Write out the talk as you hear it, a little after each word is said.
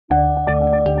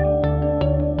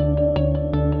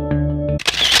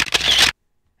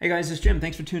Hey guys, it's Jim.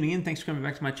 Thanks for tuning in. Thanks for coming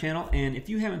back to my channel. And if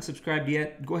you haven't subscribed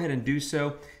yet, go ahead and do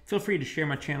so. Feel free to share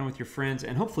my channel with your friends,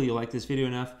 and hopefully you'll like this video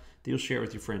enough that you'll share it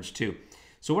with your friends too.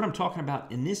 So what I'm talking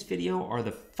about in this video are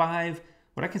the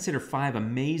what I consider five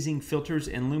amazing filters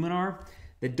in Luminar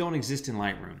that don't exist in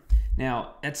Lightroom.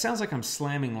 Now, that sounds like I'm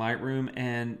slamming Lightroom,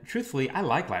 and truthfully, I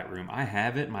like Lightroom. I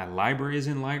have it. My library is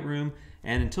in Lightroom,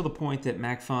 and until the point that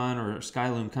MacFun or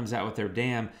Skyloom comes out with their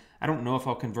DAM, I don't know if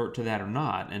I'll convert to that or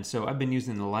not. And so I've been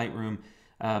using the Lightroom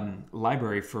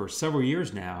library for several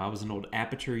years now. I was an old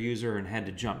Aperture user and had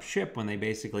to jump ship when they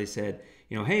basically said,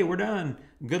 you know, hey, we're done,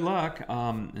 good luck.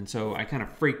 And so I kind of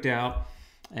freaked out.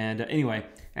 And anyway,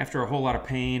 after a whole lot of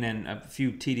pain and a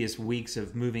few tedious weeks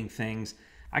of moving things,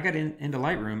 I got into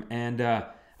Lightroom, and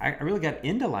I really got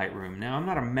into Lightroom. Now, I'm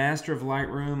not a master of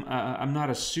Lightroom. I'm not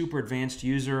a super advanced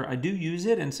user. I do use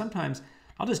it, and sometimes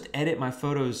I'll just edit my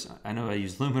photos. I know I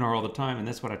use Luminar all the time, and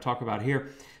that's what I talk about here.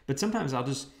 But sometimes I'll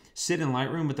just sit in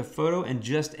Lightroom with the photo and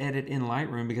just edit in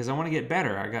Lightroom because I want to get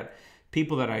better. I got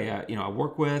people that I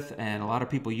work with, and a lot of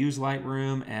people use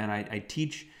Lightroom, and I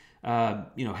teach how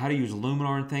to use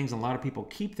Luminar and things. And a lot of people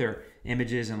keep their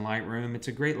images in Lightroom. It's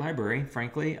a great library,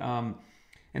 frankly. And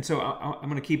so I'm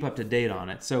going to keep up to date on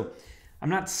it. So I'm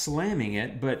not slamming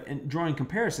it, but in drawing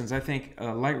comparisons, I think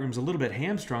Lightroom's a little bit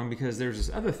hamstrung because there's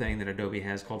this other thing that Adobe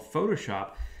has called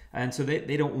Photoshop. And so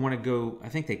they don't want to go, I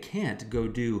think they can't go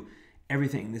do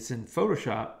everything that's in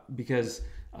Photoshop because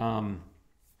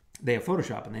they have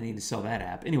Photoshop and they need to sell that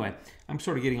app. Anyway, I'm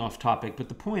sort of getting off topic, but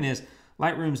the point is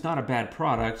Lightroom's not a bad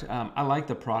product. I like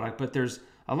the product, but there's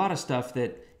a lot of stuff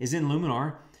that is in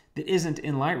Luminar that isn't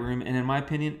in Lightroom, and in my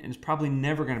opinion, it's probably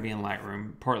never going to be in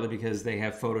Lightroom, partly because they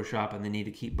have Photoshop and they need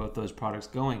to keep both those products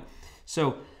going.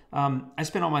 So I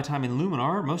spend all my time in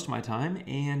Luminar, most of my time,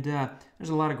 and there's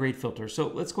a lot of great filters. So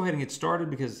let's go ahead and get started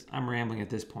because I'm rambling at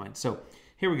this point. So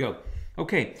here we go.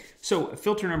 Okay, so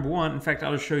filter number one, in fact,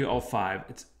 I'll just show you all five.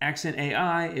 It's Accent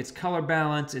AI, it's Color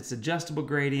Balance, it's Adjustable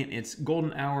Gradient, it's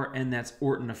Golden Hour, and that's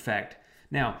Orton Effect.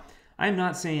 Now, I'm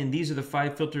not saying these are the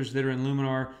five filters that are in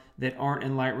Luminar that aren't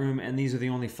in Lightroom, and these are the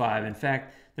only five. In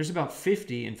fact, there's about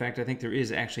 50. In fact, I think there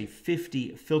is actually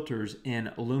 50 filters in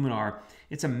Luminar.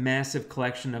 It's a massive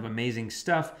collection of amazing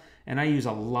stuff, and I use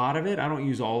a lot of it. I don't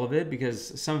use all of it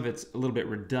because some of it's a little bit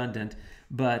redundant,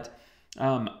 but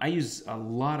I use a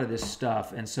lot of this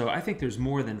stuff, and so I think there's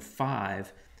more than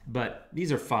five, but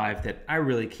these are five that I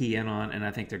really key in on, and I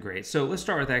think they're great. So let's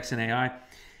start with Accent AI.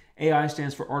 AI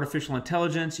stands for Artificial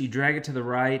Intelligence. You drag it to the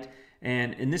right,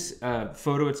 and in this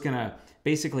photo, it's going to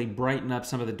basically brighten up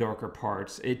some of the darker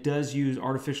parts. It does use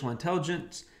artificial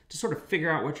intelligence to sort of figure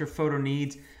out what your photo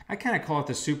needs. I kind of call it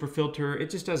the super filter.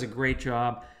 It just does a great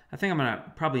job. I think I'm going to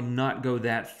probably not go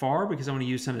that far because I want to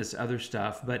use some of this other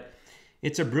stuff, but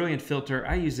it's a brilliant filter.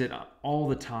 I use it all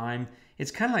the time. It's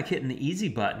kind of like hitting the easy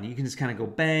button. You can just kind of go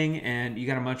bang, and you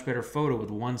got a much better photo with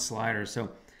one slider.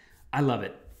 So I love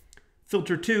it.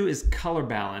 Filter two is Color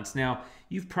Balance. Now,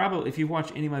 you've probably, if you've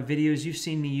watched any of my videos, you've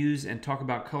seen me use and talk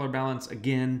about color balance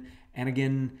again and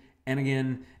again and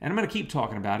again. And I'm going to keep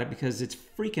talking about it because it's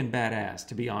freaking badass,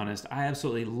 to be honest. I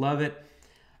absolutely love it.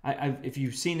 If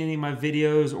you've seen any of my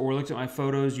videos or looked at my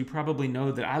photos, you probably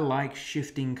know that I like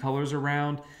shifting colors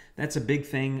around. That's a big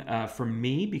thing for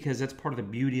me because that's part of the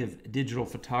beauty of digital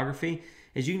photography,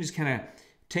 is you can just kind of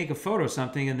take a photo of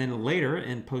something, and then later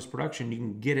in post-production, you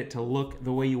can get it to look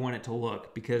the way you want it to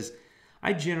look, because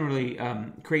I generally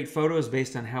create photos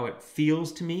based on how it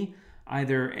feels to me,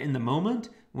 either in the moment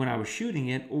when I was shooting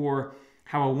it or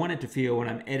how I want it to feel when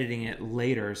I'm editing it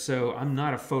later. So I'm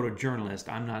not a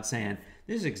photojournalist. I'm not saying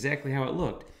this is exactly how it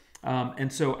looked.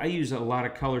 And so I use a lot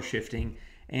of color shifting,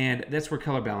 and that's where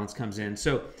Color Balance comes in.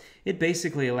 So it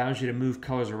basically allows you to move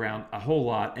colors around a whole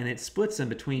lot, and it splits them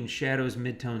between shadows,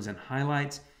 midtones, and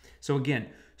highlights. So again,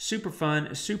 super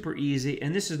fun, super easy,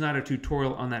 and this is not a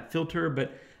tutorial on that filter,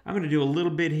 but I'm going to do a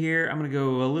little bit here. I'm going to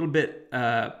go a little bit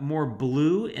more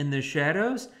blue in the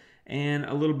shadows and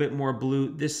a little bit more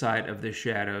blue this side of the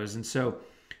shadows. And so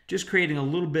just creating a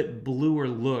little bit bluer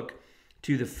look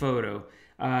to the photo.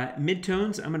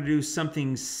 Midtones, I'm going to do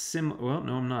something similar. Well,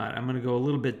 no, I'm not. I'm going to go a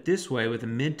little bit this way with the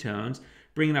midtones,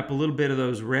 bringing up a little bit of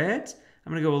those reds.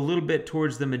 I'm going to go a little bit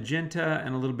towards the magenta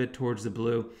and a little bit towards the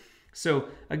blue. So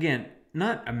again,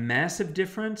 not a massive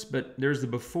difference, but there's the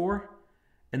before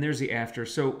and there's the after.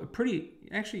 So a pretty,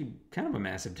 actually kind of a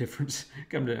massive difference.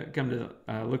 come to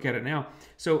look at it now.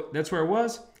 So that's where I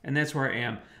was, and that's where I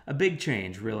am. A big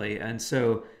change, really. And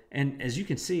so, and as you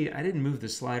can see, I didn't move the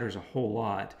sliders a whole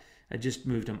lot. I just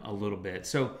moved them a little bit.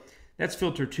 So that's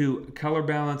filter two, Color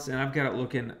Balance, and I've got it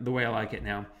looking the way I like it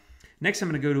now. Next, I'm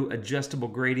going to go to Adjustable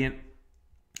Gradient.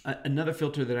 Another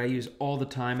filter that I use all the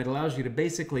time, it allows you to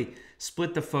basically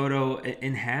split the photo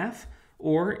in half,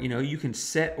 or you can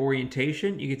set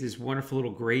orientation. You get this wonderful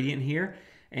little gradient here,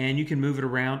 and you can move it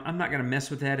around. I'm not going to mess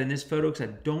with that in this photo because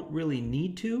I don't really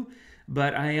need to,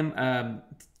 but I am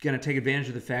going to take advantage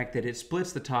of the fact that it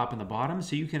splits the top and the bottom,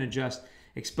 so you can adjust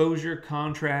exposure,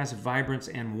 contrast, vibrance,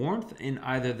 and warmth in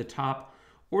either the top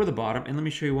or the bottom. And let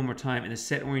me show you one more time in a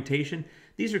set orientation.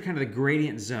 These are kind of the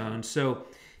gradient zones. So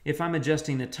if I'm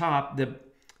adjusting the top,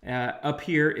 up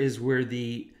here is where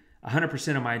the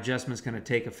 100% of my adjustment is going to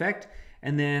take effect.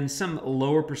 And then some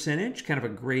lower percentage, kind of a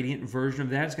gradient version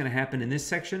of that, is going to happen in this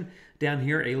section. Down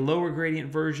here, a lower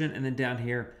gradient version, and then down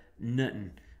here,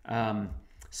 nothing.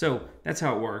 So that's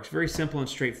how it works. Very simple and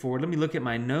straightforward. Let me look at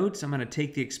my notes. I'm going to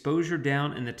take the exposure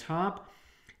down in the top,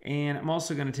 and I'm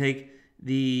also going to take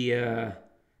the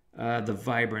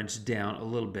vibrance down a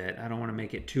little bit. I don't want to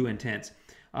make it too intense.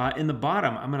 In the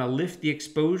bottom, I'm going to lift the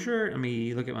exposure. Let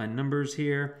me look at my numbers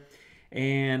here.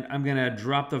 And I'm going to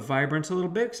drop the vibrance a little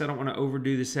bit because I don't want to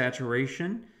overdo the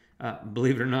saturation.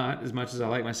 Believe it or not, as much as I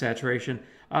like my saturation,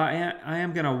 I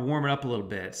am going to warm it up a little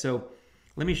bit. So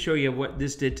let me show you what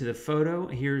this did to the photo.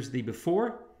 Here's the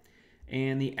before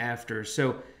and the after.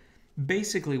 So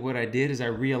basically what I did is I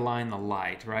realigned the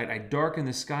light, right? I darkened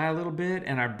the sky a little bit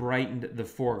and I brightened the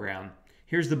foreground.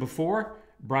 Here's the before,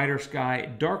 brighter sky,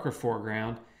 darker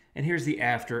foreground. And here's the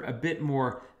after, a bit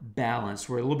more balanced,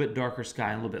 where a little bit darker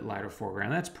sky and a little bit lighter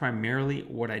foreground. That's primarily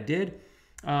what I did.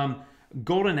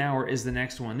 Golden hour is the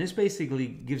next one. This basically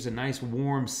gives a nice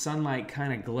warm sunlight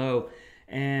kind of glow.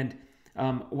 And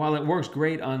while it works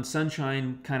great on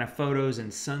sunshine kind of photos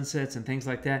and sunsets and things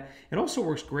like that, it also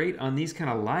works great on these kind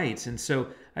of lights. And so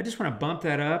I just want to bump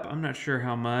that up. I'm not sure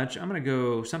how much. I'm going to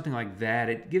go something like that.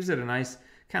 It gives it a nice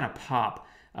kind of pop.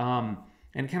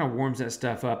 And kind of warms that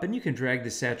stuff up. And you can drag the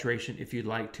saturation if you'd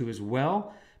like to as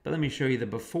well. But let me show you the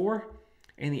before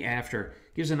and the after.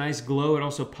 Gives a nice glow. It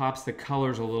also pops the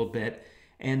colors a little bit.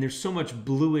 And there's so much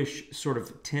bluish sort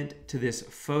of tint to this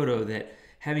photo that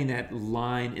having that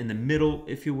line in the middle,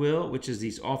 if you will, which is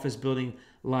these office building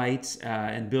lights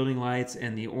and building lights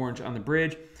and the orange on the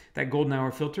bridge, that golden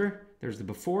hour filter, there's the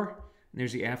before and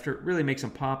there's the after. It really makes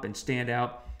them pop and stand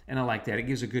out. And I like that. It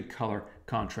gives a good color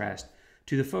contrast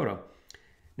to the photo.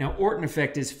 Now, Orton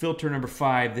Effect is filter number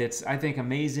 5 that's, I think,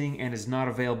 amazing and is not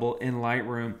available in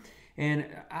Lightroom. And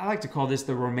I like to call this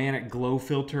the romantic glow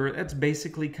filter. That's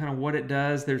basically kind of what it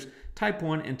does. There's type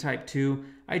 1 and type 2.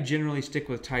 I generally stick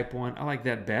with type 1. I like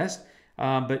that best.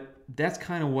 But that's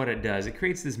kind of what it does. It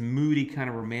creates this moody kind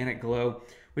of romantic glow,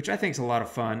 which I think is a lot of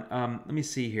fun. Let me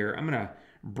see here. I'm going to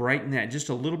brighten that just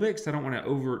a little bit because I don't want to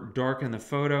over darken the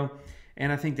photo.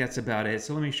 And I think that's about it.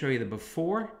 So let me show you the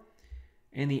before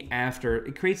and the after.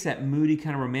 It creates that moody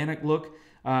kind of romantic look.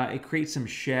 It creates some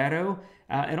shadow.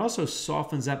 It also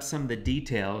softens up some of the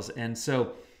details. And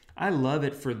so I love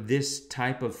it for this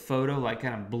type of photo, like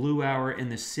kind of blue hour in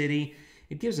the city.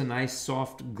 It gives a nice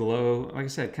soft glow. Like I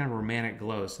said, kind of romantic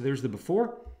glow. So there's the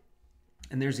before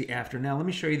and there's the after. Now let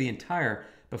me show you the entire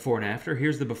before and after.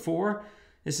 Here's the before.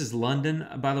 This is London.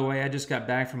 By the way, I just got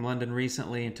back from London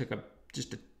recently and took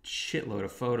just a shitload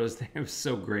of photos there. It was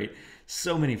so great.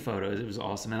 So many photos. It was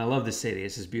awesome. And I love the city.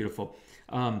 This is beautiful.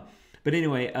 But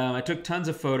anyway, I took tons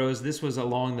of photos. This was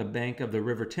along the bank of the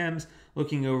River Thames,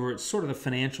 looking over at sort of the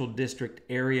financial district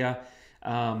area,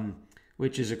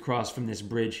 which is across from this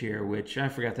bridge here, which I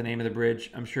forgot the name of the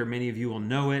bridge. I'm sure many of you will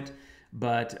know it,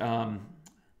 but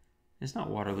it's not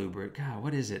Waterloo Bridge. God,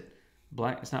 what is it?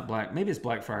 It's not Black. Maybe it's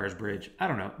Blackfriars Bridge. I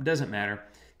don't know. It doesn't matter.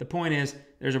 The point is,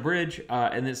 there's a bridge,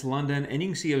 and it's London, and you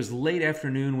can see it was late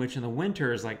afternoon, which in the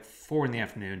winter is like 4 in the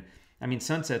afternoon. I mean,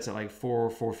 sunset's at like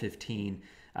 4:15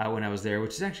 when I was there,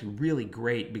 which is actually really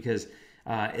great because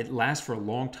it lasts for a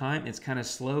long time. It's kind of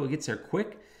slow. It gets there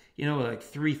quick. You know, like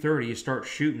 3:30, you start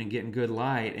shooting and getting good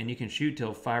light, and you can shoot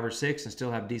till 5 or 6 and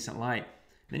still have decent light.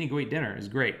 Then you go eat dinner. It's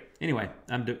great. Anyway,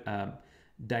 I'm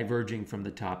diverging from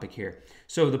the topic here.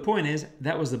 So the point is,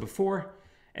 that was the before,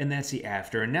 and that's the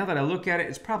after. And now that I look at it,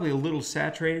 it's probably a little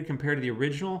saturated compared to the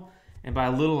original. And by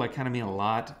a little, I kind of mean a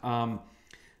lot.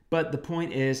 But the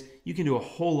point is, you can do a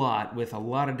whole lot with a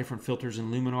lot of different filters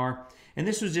in Luminar. And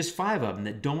this was just 5 of them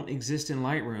that don't exist in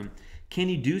Lightroom. Can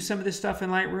you do some of this stuff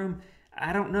in Lightroom?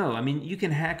 I don't know. I mean, you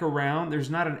can hack around. There's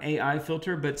not an AI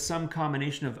filter, but some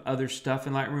combination of other stuff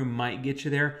in Lightroom might get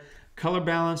you there. Color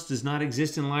balance does not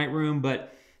exist in Lightroom,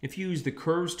 but if you use the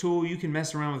curves tool, you can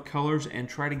mess around with colors and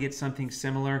try to get something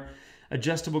similar.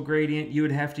 Adjustable gradient, you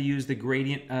would have to use the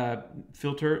gradient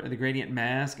filter, the gradient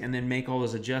mask, and then make all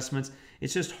those adjustments.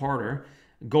 It's just harder.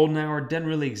 Golden hour doesn't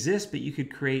really exist, but you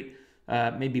could create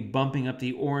maybe bumping up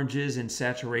the oranges and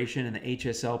saturation in the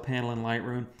HSL panel in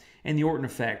Lightroom, and the Orton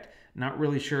Effect. Not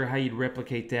really sure how you'd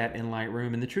replicate that in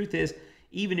Lightroom. And the truth is,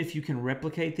 even if you can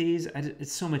replicate these,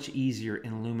 it's so much easier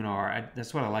in Luminar.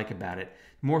 That's what I like about it.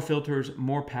 More filters,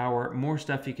 more power, more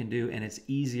stuff you can do, and it's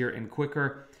easier and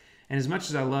quicker. And as much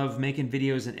as I love making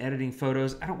videos and editing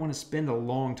photos, I don't want to spend a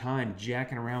long time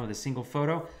jacking around with a single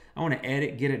photo. I want to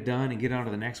edit, get it done, and get on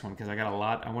to the next one because I got a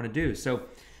lot I want to do. So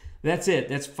that's it.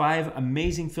 That's 5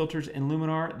 amazing filters in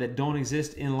Luminar that don't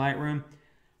exist in Lightroom.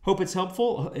 Hope it's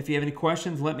helpful. If you have any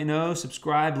questions, let me know.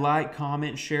 Subscribe, like,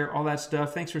 comment, share, all that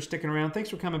stuff. Thanks for sticking around. Thanks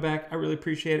for coming back. I really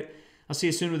appreciate it. I'll see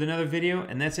you soon with another video.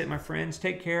 And that's it, my friends.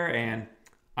 Take care and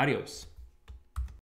adios.